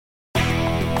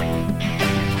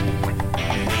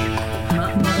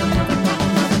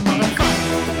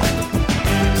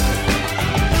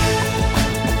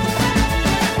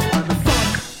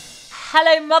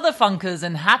Hello, Motherfunkers,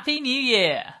 and Happy New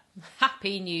Year.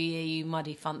 Happy New Year, you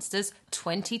muddy funsters.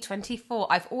 2024.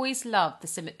 I've always loved the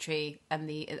symmetry and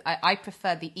I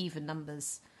prefer the even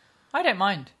numbers. I don't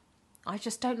mind. I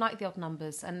just don't like the odd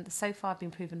numbers, and so far I've been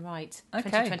proven right. Okay.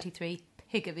 2023,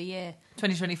 pig of the year.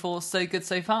 2024, so good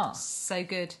so far. So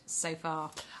good so far.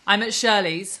 I'm at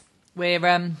Shirley's.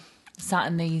 We're sat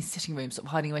in the sitting room, sort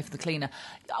of hiding away from the cleaner.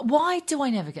 Why do I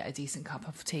never get a decent cup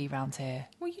of tea round here?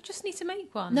 Well, you just need to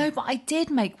make one. No, but I did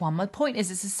make one. My point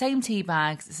is, it's the same tea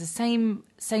bags, it's the same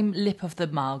lip of the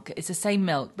mug, it's the same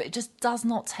milk, but it just does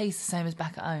not taste the same as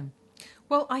back at home.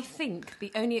 Well, I think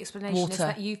the only explanation is Water.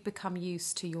 that you've become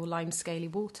used to your lime scaly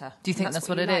water. Do you think that's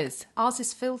what you it like. is? Ours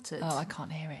is filtered. Oh, I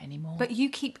can't hear it anymore. But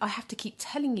I have to keep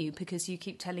telling you because you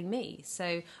keep telling me.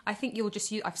 So I think you'll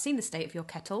just I've seen the state of your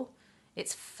kettle.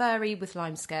 It's furry with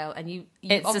limescale, and you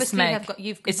it's obviously a smeg. have got.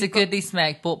 It's a goodly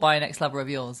smeg bought by an ex-lover of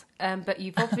yours. But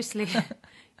you've obviously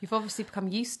become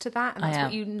used to that, and that's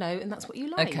what you know, and that's what you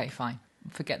like. Okay, fine.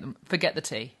 Forget them. Forget the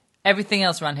tea. Everything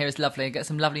else around here is lovely. I get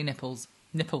some lovely nipples.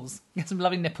 Get some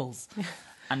lovely nipples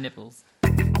and nipples.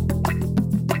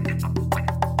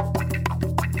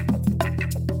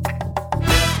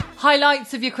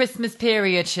 Highlights of your Christmas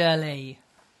period, Shirley.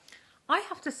 I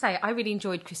have to say, I really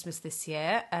enjoyed Christmas this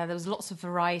year. There was lots of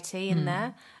variety in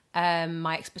there.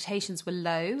 My expectations were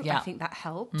low. Yeah. I think that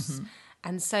helps. Mm-hmm.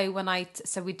 And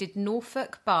so we did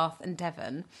Norfolk, Bath and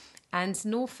Devon. And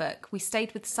Norfolk, we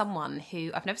stayed with someone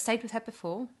who, I've never stayed with her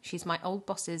before. She's my old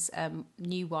boss's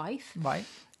new wife. Right.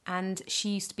 And she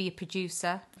used to be a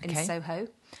producer in Soho.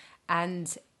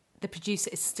 And the producer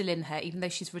is still in her, even though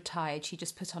she's retired. She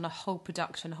just put on a whole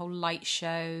production, a whole light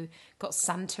show, got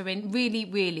Santa in, really,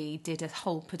 really did a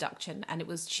whole production. And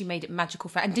she made it magical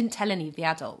for her and didn't tell any of the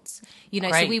adults.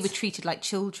 Great. So we were treated like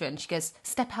children. She goes,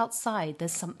 step outside,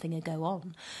 there's something to go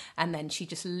on. And then she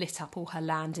just lit up all her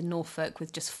land in Norfolk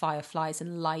with just fireflies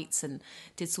and lights and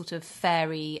did sort of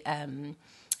fairy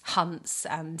hunts,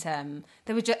 and and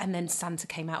then Santa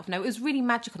came out of nowhere. It was really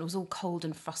magical. It was all cold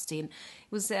and frosty, and it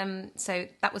was so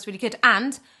that was really good.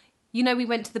 And we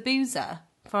went to the Boozer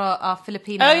for our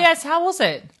Filipino. Oh yes, how was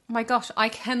it? Oh my gosh, I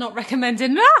cannot recommend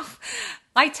enough.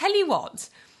 I tell you what,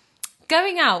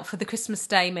 going out for the Christmas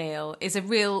Day meal is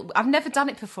I've never done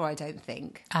it before, I don't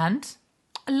think. And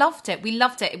I loved it. We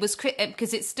loved it. It was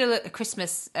because it's still a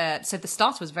Christmas. So the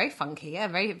starter was very funky,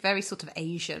 very, very sort of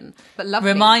Asian, but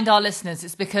lovely. Remind our listeners,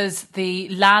 it's because the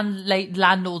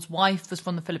landlord's wife was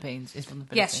from the Philippines. Is from the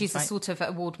Philippines. Yes, she's right? a sort of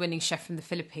award-winning chef from the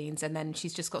Philippines, and then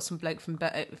she's just got some bloke from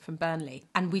Burnley,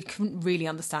 and we couldn't really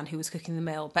understand who was cooking the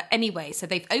meal. But anyway, so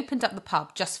they've opened up the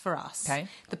pub just for us. Okay.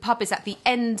 The pub is at the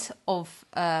end of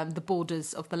the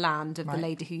borders of the land of the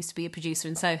lady who used to be a producer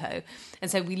in Soho,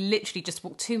 and so we literally just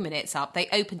walked 2 minutes up. They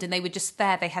opened and they were just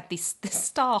there. They had the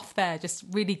staff there, just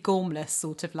really gormless,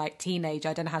 sort of like teenage.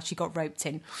 I don't know how she got roped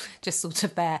in, just sort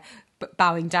of there, but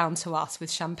bowing down to us with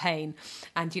champagne.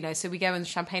 And, so we go in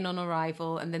champagne on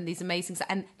arrival, and then these amazing...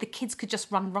 And the kids could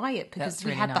just run riot because That's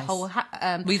we really had nice. the whole...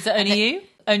 Was it only you?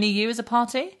 Only you as a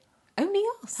party? Only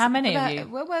us. How many of you?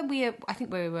 Where were we? I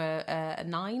think we were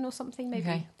 9 or something,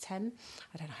 maybe 10.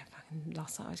 I don't know.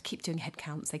 Last night I keep doing head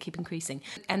counts. They keep increasing.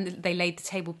 And they laid the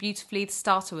table beautifully. The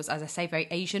starter was, as I say, very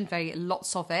Asian,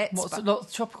 lots of it. Lots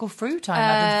of tropical fruit, I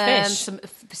imagine.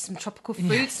 Fish. Some tropical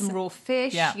fruit, some raw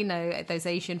fish, those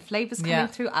Asian flavours coming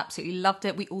through. Absolutely loved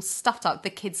it. We all stuffed up. The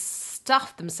kids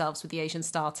stuffed themselves with the Asian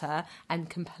starter and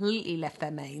completely left their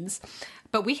mains.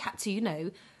 But we had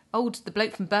to, the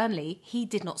bloke from Burnley, he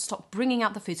did not stop bringing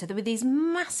out the food. So there were these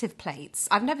massive plates.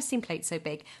 I've never seen plates so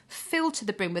big, filled to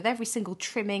the brim with every single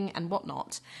trimming and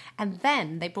whatnot. And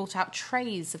then they brought out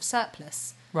trays of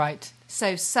surplus. Right.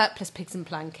 So surplus pigs and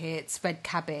blankets, red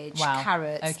cabbage,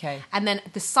 carrots. Okay. And then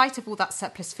the sight of all that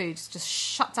surplus food just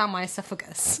shut down my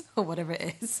esophagus or whatever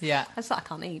it is. Yeah. I was like, I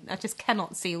can't eat. I just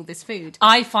cannot see all this food.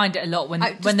 I find it a lot when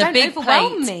the big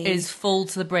plate me. is full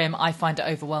to the brim. I find it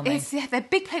overwhelming. Their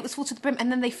big plate was full to the brim,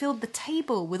 and then they filled the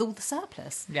table with all the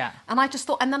surplus. Yeah. And I just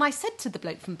thought, and then I said to the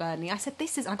bloke from Burnley, I said,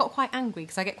 I got quite angry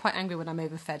because I get quite angry when I'm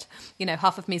overfed.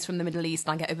 Half of me is from the Middle East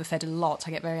and I get overfed a lot.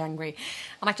 I get very angry.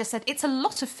 And I just said, it's a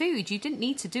lot of food. You didn't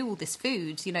need to do all this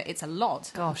food. It's a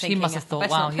lot. Gosh, he must have thought,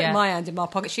 wow, put my hand in my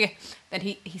pocket. Then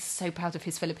he's so proud of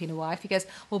his Filipino wife. He goes,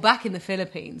 well, back in the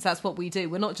Philippines, that's what we do.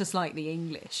 We're not just like the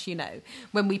English,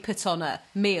 When we put on a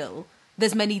meal,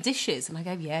 there's many dishes. And I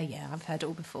go, yeah, I've heard it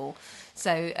all before.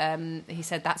 So he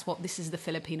said, this is the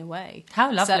Filipino way.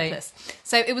 How lovely. Surplus.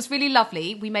 So it was really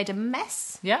lovely. We made a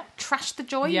mess. Yeah. Trashed the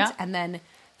joint. Yeah. And then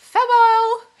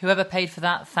farewell. Whoever paid for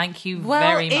that, thank you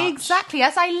very much. Exactly.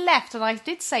 As I left, and I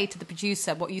did say to the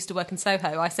producer, what used to work in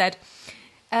Soho, I said,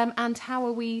 And how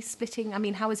are we splitting? I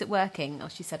mean, how is it working? Oh,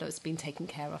 she said, it's been taken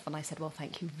care of. And I said, well,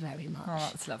 thank you very much. Oh,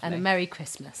 that's lovely. And a Merry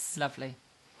Christmas. Lovely.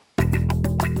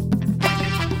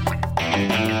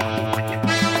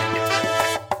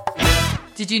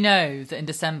 Did you know that in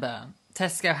December,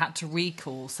 Tesco had to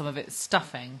recall some of its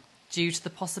stuffing due to the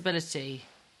possibility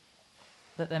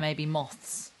that there may be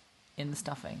moths in the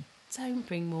stuffing? Don't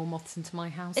bring more moths into my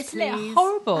house, Isn't please. it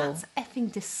horrible? That's effing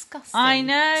disgusting. I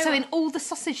know. So in all the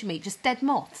sausage meat, just dead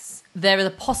moths? There are the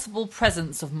possible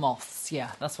presence of moths.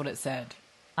 Yeah, that's what it said.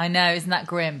 I know, isn't that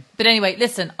grim? But anyway,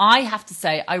 listen, I have to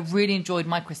say, I really enjoyed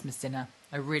my Christmas dinner.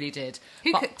 I really did.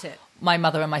 Who cooked it? My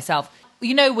mother and myself.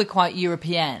 You know, we're quite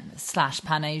European /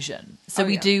 Pan-Asian. So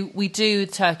we do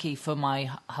turkey for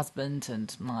my husband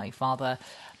and my father,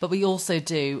 but we also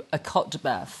do a cote de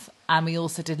boeuf, and we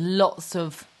also did lots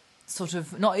of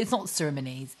it's not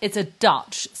ceremonies, it's a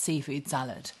Dutch seafood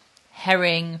salad.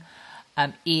 Herring,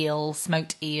 eel,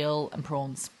 smoked eel and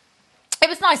prawns. It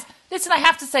was nice. Listen, I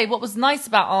have to say, what was nice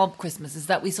about our Christmas is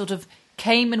that we sort of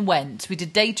came and went. We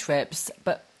did day trips,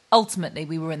 but ultimately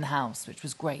we were in the house, which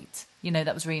was great. You know,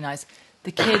 that was really nice.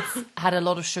 The kids had a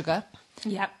lot of sugar.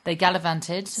 Yep. They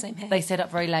gallivanted. Same here. They stayed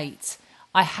up very late.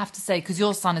 I have to say, because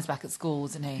your son is back at school,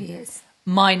 isn't he? He is.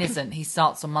 Mine isn't. He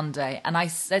starts on Monday. And I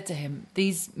said to him,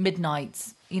 these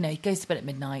midnights, you know, he goes to bed at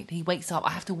midnight. He wakes up. I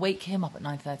have to wake him up at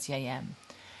 9:30 a.m.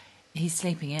 He's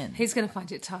sleeping in. He's going to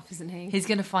find it tough, isn't he? He's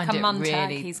going to find it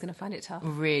really... He's going to find it tough.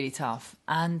 Really tough.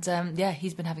 And,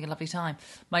 he's been having a lovely time.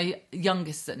 My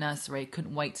youngest is at nursery.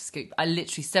 Couldn't wait to scoop. I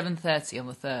literally, 7:30 on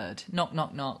the 3rd. Knock,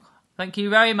 knock, knock. Thank you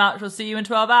very much. We'll see you in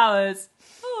 12 hours.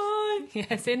 Bye.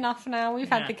 Yes, enough now. We've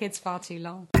had the kids far too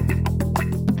long.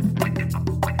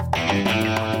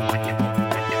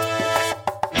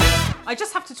 I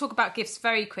just have to talk about gifts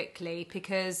very quickly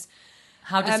because...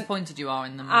 How disappointed you are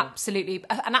in them all. Absolutely.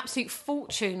 An absolute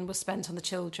fortune was spent on the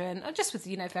children, just with,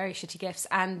 very shitty gifts.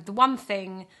 And the one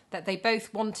thing that they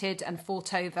both wanted and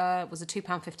fought over was a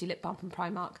 £2.50 lip balm from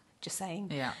Primark. Just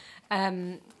saying. Yeah.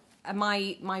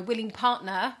 My willing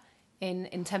partner,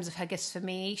 in terms of her gifts for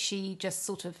me, she just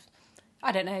sort of...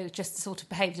 I don't know, just sort of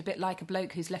behaved a bit like a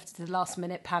bloke who's left to the last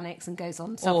minute, panics and goes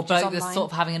on Selfridges online. Or a bloke that's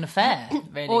sort of having an affair,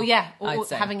 really. or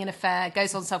having an affair,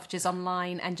 goes on Selfridges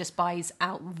online and just buys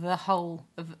out the whole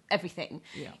of everything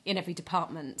in every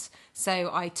department. So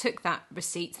I took that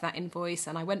receipt, that invoice,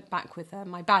 and I went back with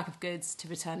my bag of goods to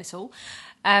return it all.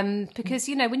 Because,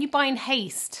 when you buy in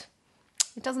haste...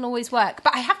 It doesn't always work.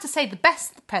 But I have to say the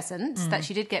best present that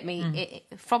she did get me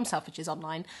from Selfridges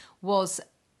online was...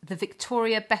 the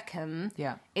Victoria Beckham.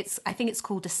 Yeah. I think it's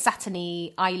called a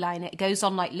satiny eyeliner. It goes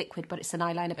on like liquid, but it's an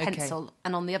eyeliner pencil. Okay.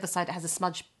 And on the other side, it has a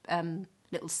smudge,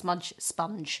 little smudge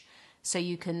sponge. So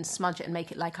you can smudge it and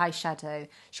make it like eyeshadow.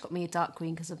 She got me a dark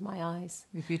green because of my eyes.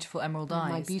 Your beautiful emerald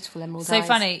eyes. My beautiful emerald eyes. So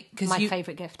funny, because my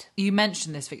favourite gift. You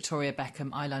mentioned this Victoria Beckham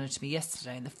eyeliner to me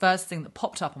yesterday, and the first thing that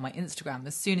popped up on my Instagram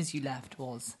as soon as you left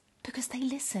was... Because they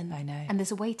listen. I know. And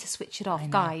there's a way to switch it off.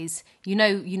 Guys, you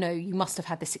must have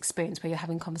had this experience where you're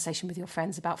having a conversation with your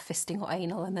friends about fisting or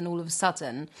anal, and then all of a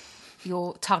sudden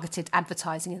your targeted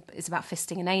advertising is about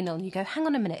fisting and anal, and you go, hang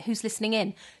on a minute, who's listening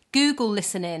in? Google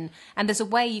listen in. And there's a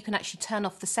way you can actually turn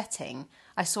off the setting.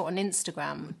 I saw it on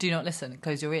Instagram. Do not listen.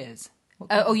 Close your ears.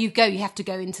 You have to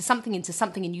go into something,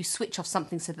 and you switch off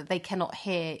something so that they cannot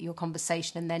hear your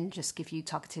conversation and then just give you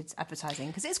targeted advertising,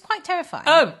 because it's quite terrifying.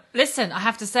 Oh, listen, I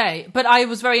have to say, but I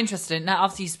was very interested in that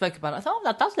after you spoke about it. I thought,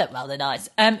 that does look rather nice.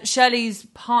 Shirley's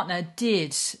partner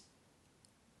did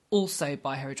also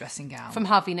buy her a dressing gown. From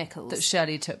Harvey Nichols. That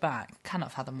Shirley took back.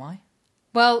 Cannot fathom why.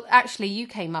 Well, actually, you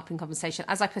came up in conversation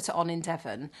as I put it on in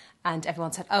Devon, and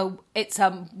everyone said, "Oh, it's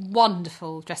a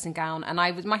wonderful dressing gown." And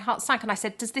my heart sank, and I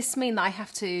said, "Does this mean that I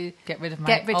have to get rid of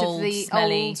the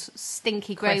smelly, old,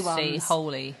 stinky grey ones?"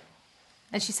 Holy.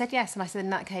 And she said yes, and I said,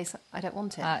 "In that case, I don't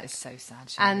want it." That is so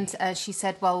sad. Shirley. And she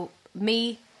said, "Well,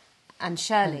 me and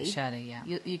Shirley, yeah,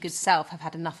 your good self have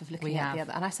had enough of looking at the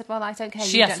other." And I said, "Well, I don't care."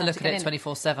 She has to look at it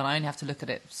 24/7. I only have to look at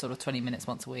it sort of 20 minutes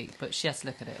once a week, but she has to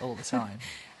look at it all the time.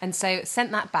 And so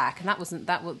sent that back, and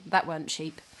that weren't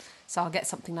cheap. So I'll get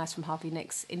something nice from Harvey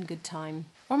Nicks in good time,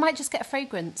 or I might just get a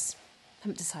fragrance.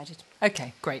 Haven't decided.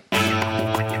 Okay, great.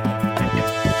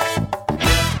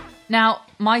 Now,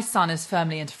 my son is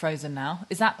firmly into Frozen now.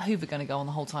 Is that Hoover going to go on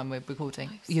the whole time we're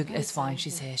recording? It's fine.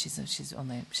 She's here. She's on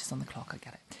the clock. I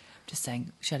get it. Just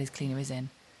saying, Shirley's cleaner is in.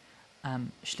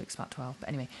 She looks about 12, but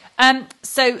anyway.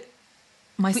 So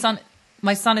my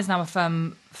son is now a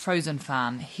firm Frozen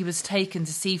fan. He was taken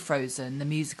to see Frozen, the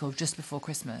musical, just before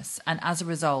Christmas, and as a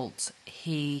result,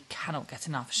 he cannot get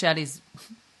enough.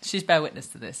 She's bear witness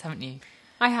to this, haven't you?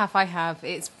 I have.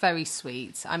 It's very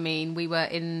sweet. I mean, we were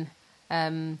in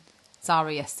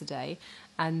Zara yesterday,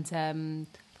 and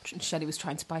Shelley was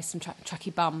trying to buy some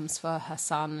tracky bums for her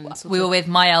son. And we were with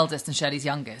my eldest and Shelley's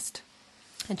youngest.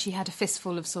 And she had a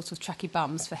fistful of sort of tracky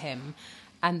bums for him.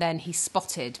 And then we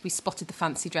spotted the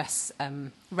fancy dress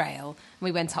rail, and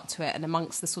we went up to it, and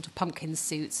amongst the sort of pumpkin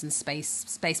suits and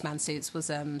spaceman suits was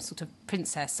sort of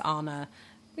Princess Anna.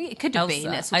 It could have been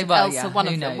a sort of Elsa, one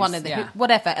of the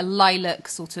whatever, a lilac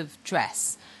sort of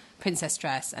dress, princess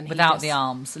dress, and without the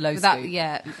arms, low scoop.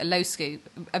 Yeah, a low scoop,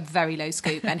 a very low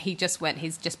scoop, and he's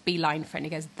just beeline for it, and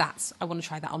he goes, "I want to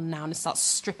try that on now," and starts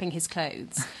stripping his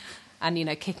clothes,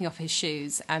 and kicking off his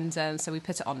shoes, and so we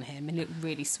put it on him, and he looked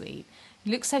really sweet. He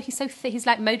looks he's so thin. He's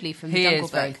like Mowgli from the Jungle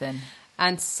Book. He is very thin.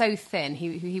 And so thin.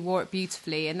 He wore it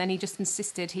beautifully, and then he just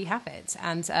insisted he have it.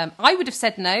 And I would have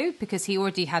said no, because he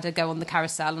already had a go on the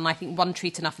carousel, and I think one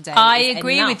treat enough a day I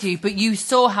agree with you, but you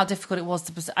saw how difficult it was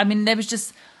to... I mean, there was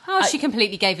just... she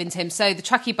completely gave in to him. So the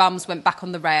tracky bums went back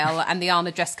on the rail, and the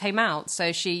Anna dress came out.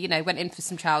 So she, went in for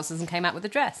some trousers and came out with a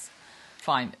dress.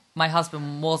 Fine. My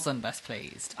husband wasn't best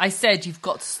pleased. I said, you've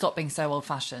got to stop being so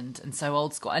old-fashioned and so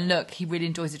old school. And look, he really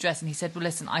enjoys the dress. And he said, well,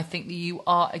 listen, I think that you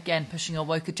are, again, pushing a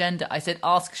woke agenda. I said,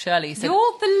 ask Shirley. He said,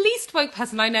 you're the least woke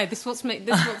person I know. This is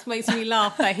what makes me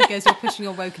laugh, that he goes, you're pushing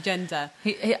your woke agenda.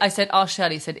 I said, ask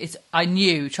Shirley. He said, I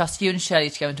trust you and Shirley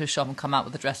to go into a shop and come out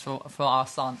with a dress for our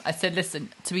son. I said, listen,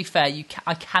 to be fair,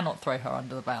 I cannot throw her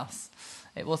under the bus.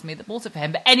 It was me that bought it for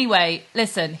him. But anyway,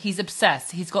 listen, he's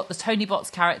obsessed. He's got the Tony Box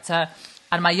character.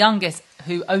 And my youngest,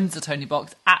 who owns the Tony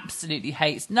Box, absolutely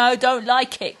hates. No, don't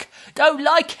like it. Don't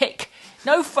like it.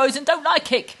 No Frozen, don't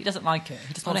like it. He doesn't like it.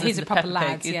 He just wants he's a proper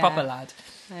lad. He's a proper lad.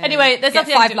 Anyway, there's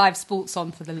nothing. 5 Live Sports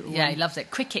on for the little one. Yeah, he loves it.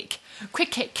 Quick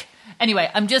kick. Anyway,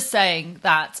 I'm just saying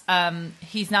that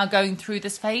he's now going through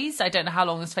this phase. I don't know how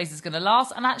long this phase is going to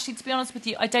last. And actually, to be honest with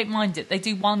you, I don't mind it. They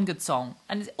do one good song.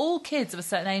 And all kids of a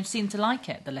certain age seem to like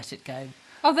it, the Let It Go.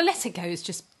 Oh, the Let It Go is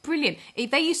just brilliant.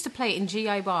 They used to play it in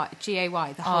GAY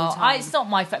the whole time. It's not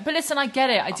my favorite. But listen, I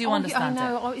get it. I do understand it. I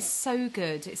know. Oh, it's so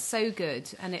good. It's so good.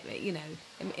 And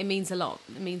it means a lot.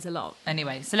 It means a lot.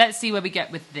 Anyway, so let's see where we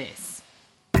get with this.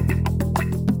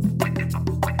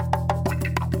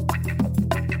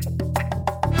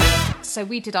 So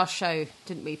we did our show,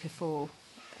 didn't we, before...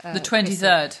 the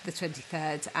 23rd. The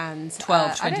 23rd and...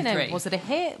 12, 23. I don't know, was it a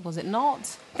hit? Was it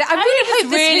not? I really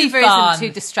hope really this Hoover isn't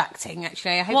too distracting,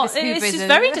 actually. I hope this Hoover isn't...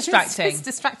 very distracting. It's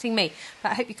distracting me,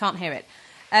 but I hope you can't hear it.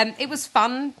 It was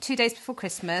fun, 2 days before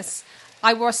Christmas.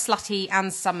 I wore a slutty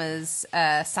Ann Summers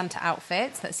Santa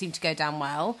outfit that seemed to go down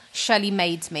well. Shirley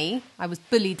made me. I was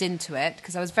bullied into it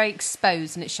because I was very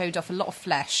exposed and it showed off a lot of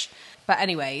flesh. But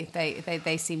anyway,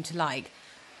 they seemed to like...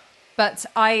 But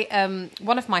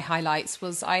one of my highlights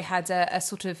was I had a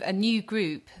sort of a new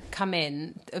group come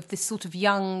in of this sort of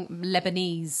young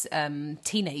Lebanese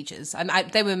teenagers. And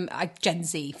they were Gen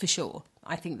Z for sure.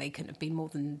 I think they couldn't have been more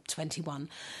than 21.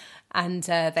 And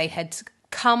they had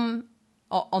come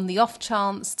on the off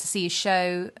chance to see a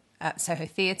show at Soho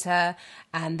Theatre,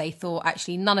 and they thought,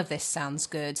 actually, none of this sounds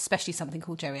good, especially something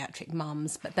called Geriatric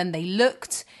Mums. But then they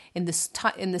looked in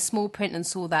the small print and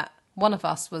saw that one of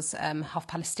us was half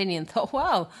Palestinian, thought,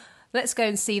 well, let's go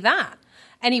and see that.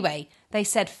 Anyway, they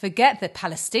said, forget the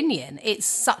Palestinian. It's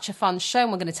such a fun show,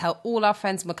 and we're going to tell all our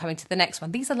friends, and we're coming to the next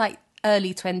one. These are like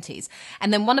early 20s.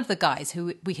 And then one of the guys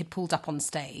who we had pulled up on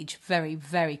stage, very,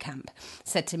 very camp,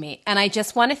 said to me, and I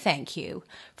just want to thank you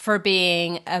for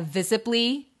being a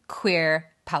visibly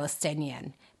queer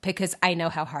Palestinian, because I know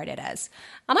how hard it is.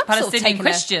 And I'm Palestinian sort of taken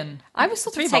Christian. I was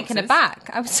sort of taken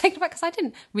aback. I was taken aback because I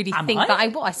didn't really think that I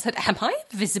was. I said, am I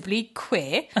visibly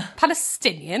queer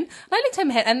Palestinian? And I looked at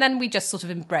him and then we just sort of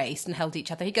embraced and held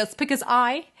each other. He goes, because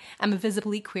I am a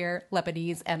visibly queer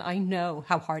Lebanese and I know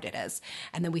how hard it is.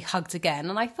 And then we hugged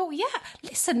again. And I thought, yeah,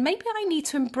 listen, maybe I need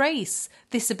to embrace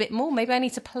this a bit more. Maybe I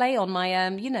need to play on my,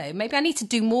 maybe I need to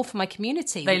do more for my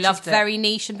community. They loved it. Very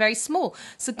niche and very small.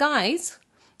 So guys...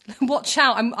 watch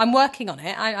out. I'm working on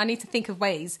it. I need to think of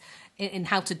ways in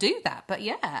how to do that. But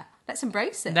yeah, let's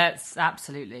embrace it. That's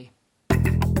absolutely.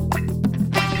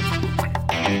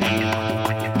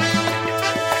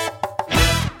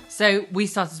 So we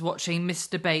started watching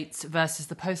Mr. Bates versus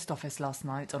the Post Office last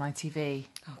night on ITV.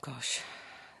 Oh gosh.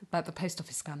 About the post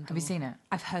office scandal. Have you seen it?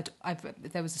 I've heard.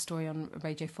 There was a story on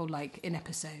Radio 4, like in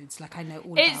episodes. Like I know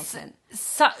all about it.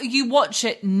 You watch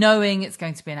it knowing it's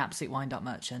going to be an absolute wind-up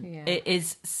merchant. Yeah. It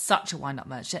is such a wind-up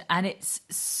merchant, and it's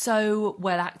so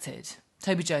well acted.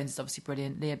 Toby Jones is obviously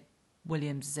brilliant. Leah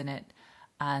Williams is in it,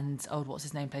 and what's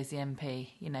his name plays the MP?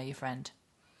 You know, your friend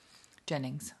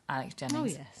Jennings, Alex Jennings. Oh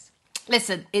yes.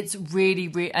 Listen, it's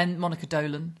really, and Monica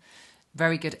Dolan,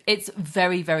 very good. It's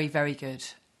very, very, very good.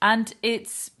 And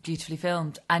it's beautifully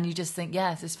filmed. And you just think,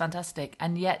 yes, it's fantastic.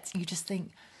 And yet you just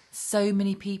think so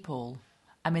many people.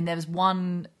 I mean, there was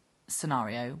one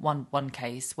scenario, one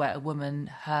case where a woman,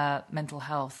 her mental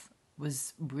health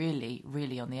was really,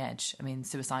 really on the edge. I mean,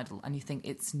 suicidal. And you think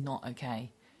it's not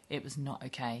okay. It was not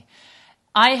okay.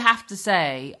 I have to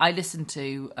say, I listened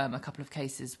to a couple of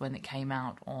cases when it came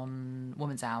out on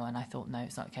Woman's Hour, and I thought, no,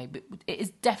 it's not okay. But it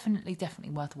is definitely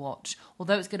worth a watch.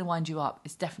 Although it's going to wind you up,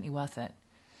 it's definitely worth it.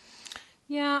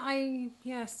 Yeah, I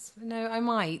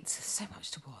might. So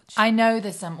much to watch. I know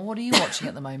there's some. What are you watching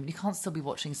at the moment? You can't still be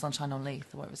watching Sunshine on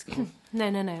Leith, or whatever it's called. No,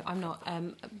 I'm not.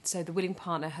 So the willing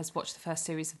partner has watched the first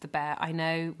series of The Bear. I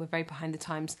know we're very behind the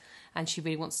times, and she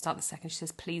really wants to start the second. She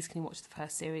says, please, can you watch the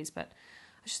first series? But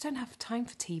I just don't have time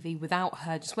for TV without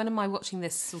her. Just when am I watching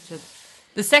this sort of...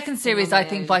 The second series, I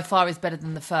think, by far is better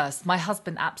than the first. My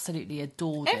husband absolutely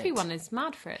adored it. Everyone is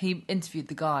mad for it. He interviewed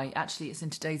the guy. Actually, it's in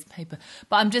today's paper.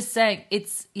 But I'm just saying,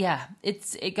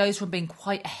 it goes from being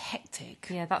quite hectic.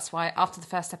 Yeah, that's why after the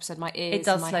first episode, my ears... It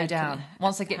does slow down.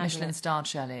 Once I get Michelin starred,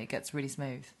 Shirley, it gets really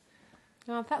smooth.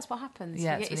 Oh, that's what happens.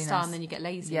 Yeah, you get your really star nice. and then you get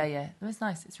lazy. Yeah. It's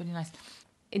nice. It's really nice.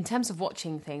 In terms of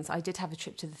watching things, I did have a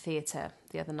trip to the theatre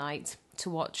the other night to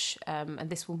watch, and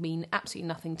this will mean absolutely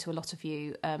nothing to a lot of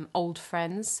you, Old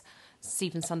Friends,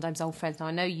 Stephen Sondheim's Old Friends. Now,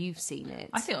 I know you've seen it.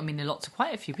 I think it'll mean a lot to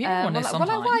quite a few people on it Sondheim.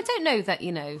 Well, I don't know that,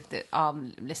 that our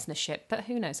listenership, but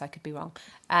who knows, I could be wrong.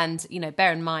 And,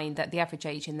 bear in mind that the average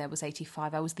age in there was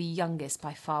 85. I was the youngest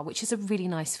by far, which is a really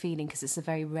nice feeling because it's a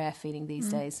very rare feeling these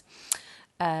days.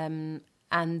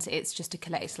 And it's just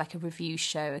it's like a review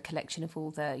show, a collection of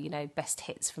all the, best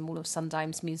hits from all of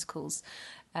Sondheim's musicals.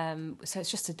 So it's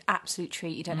just an absolute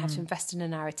treat. You don't have to invest in a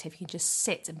narrative. You can just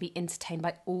sit and be entertained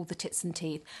by all the tits and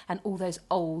teeth and all those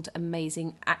old,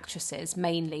 amazing actresses,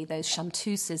 mainly those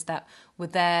chanteuses that were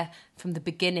there from the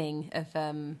beginning of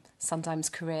Sondheim's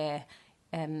career.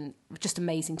 Just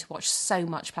amazing to watch. So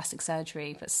much plastic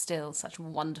surgery, but still such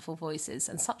wonderful voices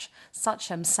and such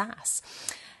sass.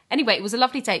 Anyway, it was a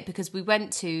lovely date because we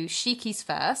went to Sheiky's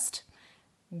first,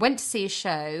 went to see a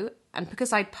show, and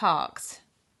because I'd parked,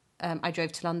 I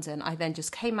drove to London. I then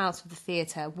just came out of the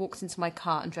theatre, walked into my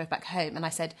car and drove back home. And I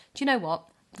said, do you know what?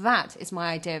 That is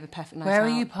my idea of a perfect night out. Where are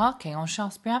you parking? On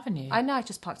Shaftesbury Avenue? I know, I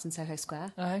just parked in Soho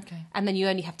Square. Oh, okay. And then you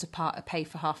only have to pay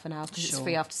for half an hour because it's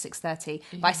free after 6:30.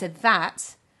 Yeah. But I said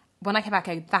that, when I came back,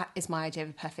 that is my idea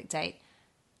of a perfect date.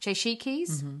 Jay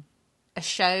Sheiky's. A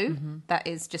show that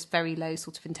is just very low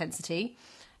sort of intensity,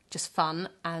 just fun,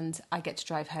 and I get to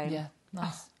drive home. Yeah,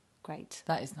 nice. Oh, great.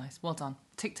 That is nice. Well done.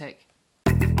 Tick, tick.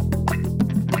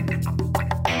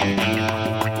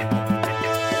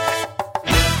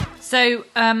 So,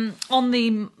 on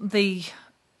the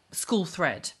school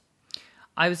thread,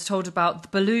 I was told about the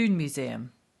Balloon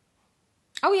Museum.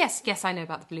 Oh, yes, I know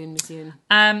about the Balloon Museum.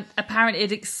 Apparently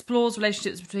it explores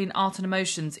relationships between art and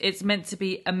emotions. It's meant to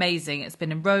be amazing. It's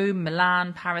been in Rome,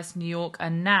 Milan, Paris, New York,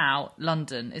 and now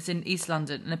London. It's in East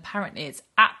London, and apparently it's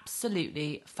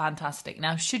absolutely fantastic.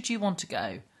 Now, should you want to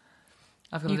go...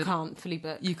 You can't fully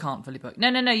book. You can't fully book.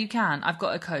 No, you can. I've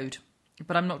got a code,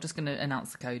 but I'm not just going to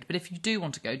announce the code. But if you do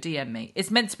want to go, DM me. It's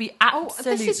meant to be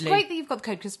absolutely... Oh, this is great that you've got the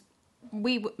code, because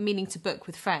we were meaning to book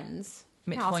with friends...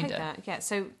 Yeah, I'll take that. Yeah,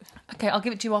 so... Okay, I'll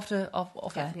give it to you off air.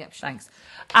 Yeah, sure. Thanks.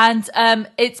 And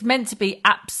it's meant to be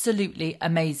absolutely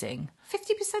amazing.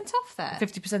 50% off there?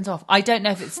 50% off. I don't know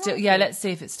if it's still... Yeah, let's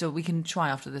see if it's still... We can try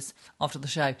after the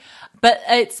show. But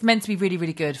it's meant to be really,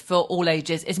 really good for all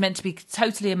ages. It's meant to be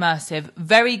totally immersive.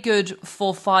 Very good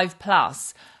for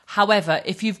 5+. However,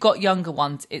 if you've got younger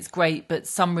ones, it's great, but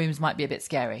some rooms might be a bit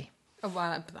scary. Oh,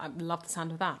 well, I love the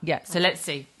sound of that. Yeah, so let's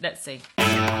see.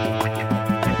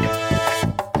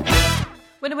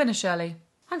 Winner, Shirley.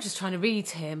 I'm just trying to read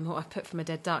him what I've put from a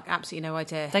dead duck. Absolutely no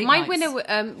idea. My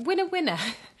winner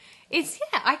is,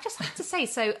 I just have to say,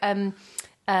 so when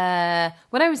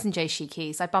I was in Jay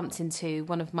Sheiky's, I bumped into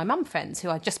one of my mum friends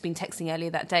who I'd just been texting earlier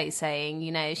that day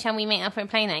saying, shall we meet up for a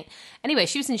play night? Anyway,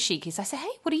 she was in Sheiky's. I said, hey,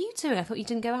 what are you doing? I thought you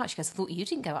didn't go out. She goes, I thought you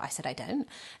didn't go out. I said, I don't.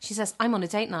 She says, I'm on a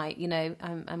date night,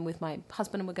 I'm with my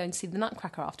husband and we're going to see the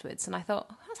Nutcracker afterwards. And I thought,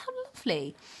 oh, that's how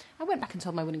lovely. I went back and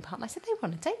told my willing partner, I said, they were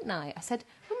on a date night. I said,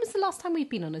 when was the last time we've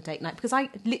been on a date night? Because I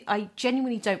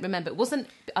genuinely don't remember. I wasn't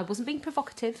being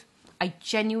provocative. I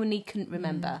genuinely couldn't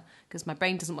remember because my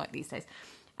brain doesn't work these days.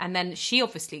 And then she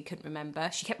obviously couldn't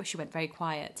remember. She went very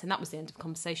quiet, and that was the end of the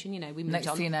conversation. We moved on. Next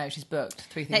thing you know, she's booked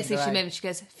 3 things. Next thing she remembers, she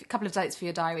goes, a couple of dates for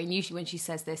your diary. And usually when she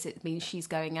says this, it means she's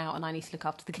going out and I need to look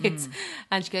after the kids.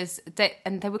 And she goes,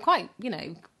 and they were quite,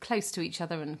 close to each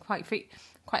other and quite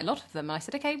a lot of them. And I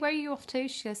said, okay, where are you off to?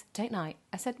 She goes, date night.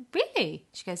 I said, really?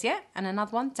 She goes, yeah. And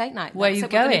another one, date night. Where are you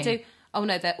going? Oh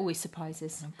no, they're always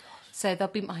surprises. Oh God. So they'll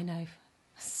be. I know.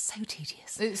 So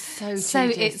tedious. It's so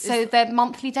tedious. So their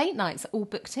monthly date nights are all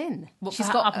booked in. She's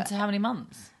got up to how many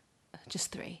months?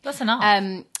 Just 3. That's enough.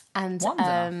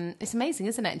 It's amazing,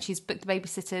 isn't it? And she's booked the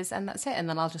babysitters, and that's it. And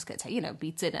then I'll just get to,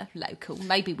 be dinner local.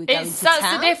 Maybe we're going to town.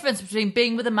 That's the difference between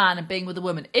being with a man and being with a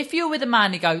woman. If you're with a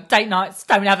man, you go, date nights,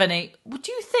 don't have any. Would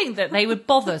you think that they would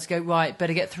bother to go, right,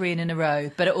 better get 3 in a row,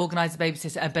 better organise a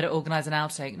babysitter, and better organise an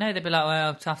outing? No, they'd be like, well,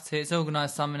 I'll have to. It's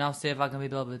organised something, I'll see if I can be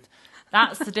bothered.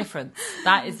 That's the difference.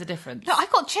 That is the difference. No, I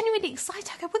got genuinely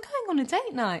excited. I go, we're going on a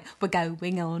date night. We're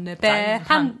going on a bear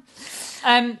hunt.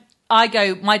 I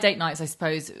go, my date nights, I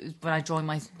suppose, when I join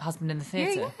my husband in the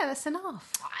theatre. Yeah, that's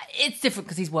enough. It's different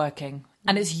because he's working.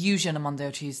 And it's usually on a Monday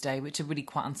or Tuesday, which are really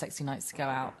quite unsexy nights to go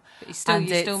out. But you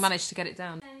still managed to get it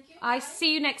down. I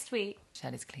see you next week.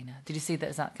 Shelley's cleaner. Did you see that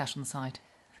there's that cash on the side?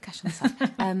 Cash on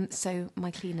the side. So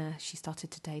my cleaner, she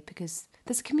started today because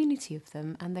there's a community of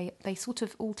them, and they sort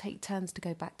of all take turns to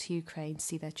go back to Ukraine to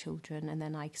see their children, and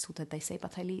then they say,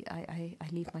 but I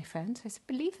leave my friend. So I said,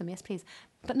 believe them, yes please.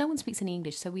 But no one speaks any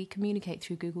English, so we communicate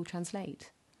through Google Translate.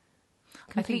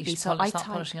 Completely. So I start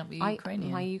polishing up your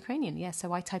Ukrainian. My Ukrainian, yeah.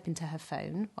 So I type into her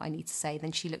phone what I need to say,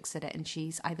 then she looks at it, and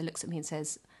she's either looks at me and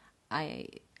says, I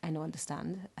don't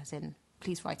understand, as in,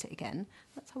 please write it again.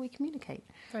 That's how we communicate.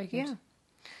 Very good. Yeah.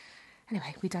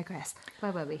 Anyway, we digress.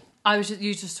 Where were we? You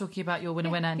were just talking about your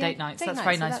winner and date nights. That's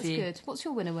very nice for you. That's good. What's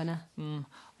your winner?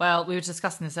 Well, we were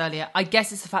discussing this earlier. I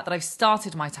guess it's the fact that I've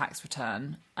started my tax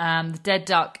return. The dead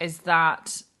duck is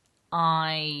that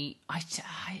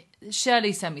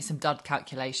Shirley sent me some dud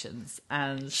calculations,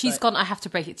 and she's gone. I have to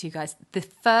break it to you guys. The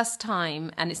first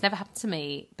time, and it's never happened to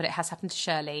me, but it has happened to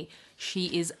Shirley.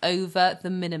 She is over the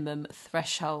minimum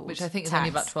threshold, which I think is only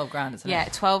about 12 grand, isn't it? Yeah,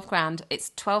 12 grand.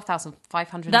 It's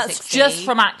 12,560. That's just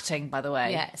from acting, by the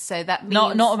way. Yeah, so that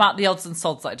means not about the odds and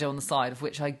sods that I do on the side, of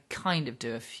which I kind of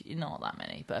do a few, not that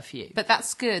many, but a few. But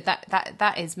that's good.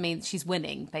 That is means she's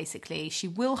winning. Basically, she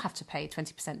will have to pay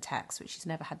 20% tax, which she's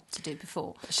never had to do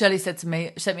before. Shirley sent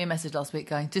me a message last week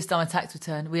going, just done my tax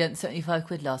return. We earned 75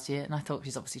 quid last year, and I thought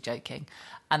she's obviously joking.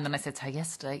 And then I said to her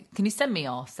yesterday, can you send me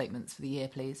our statements for the year,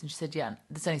 please? And she said, yeah,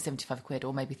 there's only 75 quid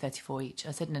or maybe 34 each.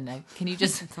 I said, no. Can you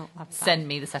just send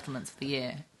me the settlements for the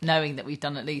year, knowing that we've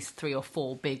done at least 3 or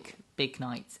 4 big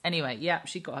nights. Anyway, yeah,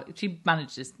 she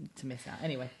managed to miss out.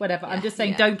 Anyway, whatever. Yeah, I'm just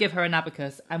saying, Don't give her an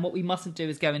abacus. And what we mustn't do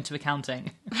is go into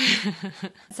accounting.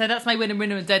 So that's my winner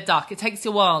and dead duck. It takes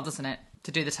you a while, doesn't it,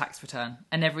 to do the tax return?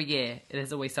 And every year,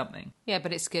 there's always something. Yeah,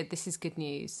 but it's good. This is good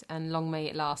news. And long may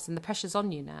it last. And the pressure's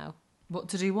on you now. What,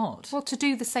 to do what? Well, to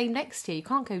do the same next year. You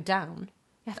can't go down.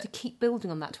 You have to keep building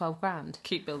on that 12 grand.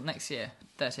 Keep building next year,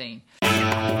 13. Do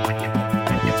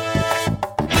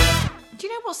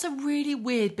you know what's a really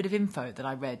weird bit of info that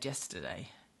I read yesterday?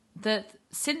 That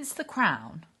since The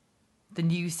Crown, the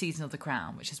new season of The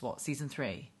Crown, which is season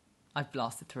 3, I've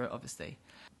blasted through it, obviously,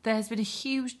 there has been a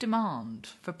huge demand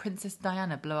for Princess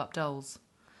Diana blow-up dolls.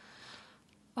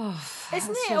 Oh,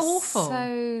 isn't it awful?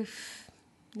 So,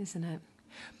 isn't it?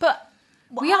 But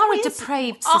we are a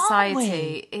depraved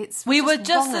society. We were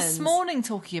just this morning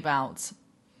talking about,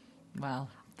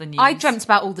 the news. I dreamt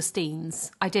about all the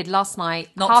Steens. I did last night.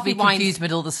 Not Harvey to be confused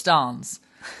with all the Stans.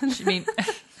 You mean...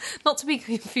 Not to be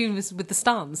confused with the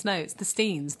Stans. No, it's the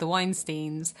Steens, the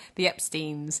Weinsteins, the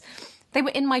Epsteins. They were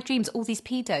in my dreams, all these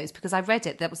pedos, because I read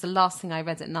it. That was the last thing I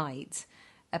read at night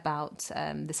about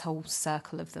this whole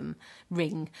circle of them,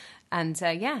 ring. And,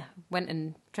 went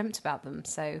and dreamt about them.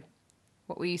 So...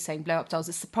 What were you saying? Blow up dolls.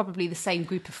 It's probably the same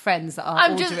group of friends that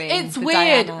are ordering. It's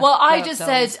weird. Well, I just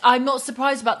said I'm not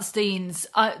surprised about the Steens.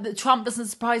 Trump doesn't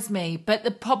surprise me, but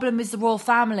the problem is the royal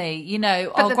family. You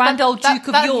know, our grand old Duke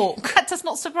of York. That does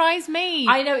not surprise me.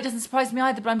 I know it doesn't surprise me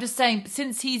either, but I'm just saying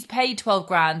since he's paid 12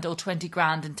 grand or 20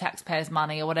 grand in taxpayers'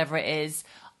 money or whatever it is,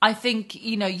 I think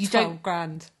you 12 don't.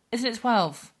 grand. Isn't it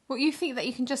 12? Well, you think that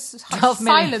you can just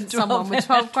silence someone with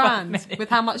 12 grand with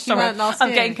how much you earned last year?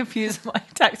 I'm getting confused with my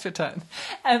tax return.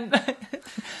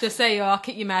 Just say, I'll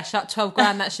keep your mouth shut. 12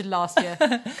 grand, that should last you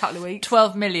a couple of weeks.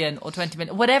 12 million or 20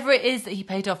 million, whatever it is that he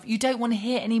paid off, you don't want to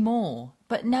hear anymore.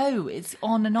 But no, it's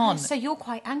on and on. So you're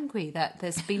quite angry that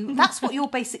there's been... That's what you're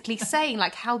basically saying.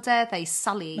 Like, how dare they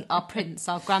sully our prince,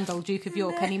 our grand old Duke of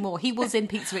York anymore? He was in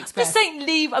Pizza Express. Just saying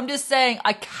leave. I'm just saying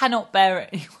I cannot bear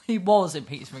it. He was in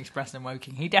Pizza Express and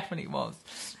Woking. He definitely was.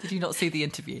 Did you not see the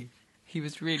interview? He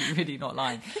was really, really not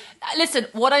lying. Listen,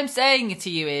 what I'm saying to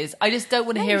you is I just don't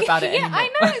want to hear about it anymore. I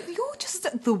know. You're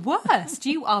just the worst.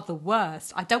 You are the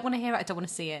worst. I don't want to hear it. I don't want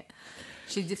to see it.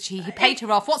 He paid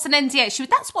her off. What's an NDA?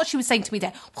 That's what she was saying to me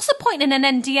there. What's the point in an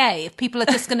NDA if people are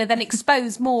just going to then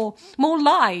expose more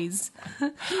lies?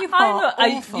 You've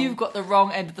got the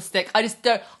wrong end of the stick. I just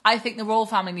don't. I think the royal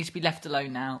family needs to be left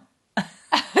alone now.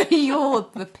 You're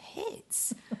the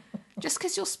pits. Just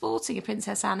because you're sporting a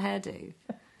Princess Anne hairdo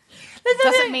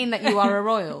doesn't mean that you are a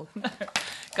royal. No.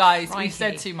 Guys, we've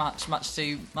said too much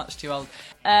too old.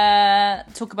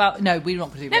 Talk about we're not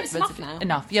going to do. No, it's enough now.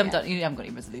 Enough. You haven't got any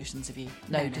resolutions, have you?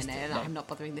 No. I'm not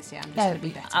bothering this year. I'm just going to be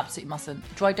better. Absolutely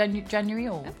mustn't. Dry January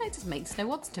or? No, it just makes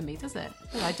no odds to me, does it?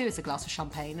 All I do is a glass of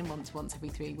champagne and once every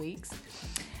 3 weeks.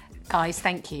 Guys,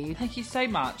 thank you. Thank you so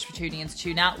much for tuning in to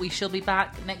Tune Out. We shall be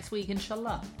back next week,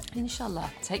 inshallah.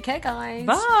 Inshallah. Take care, guys.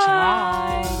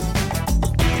 Bye.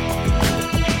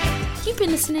 You've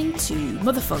been listening to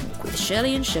Motherfunk with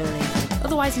Shirley and Shirley,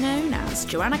 otherwise known as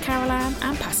Joanna Carolan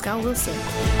and Pascal Wilson,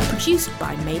 produced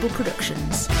by Mabel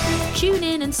Productions. Tune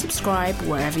in and subscribe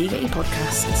wherever you get your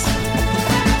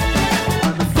podcasts.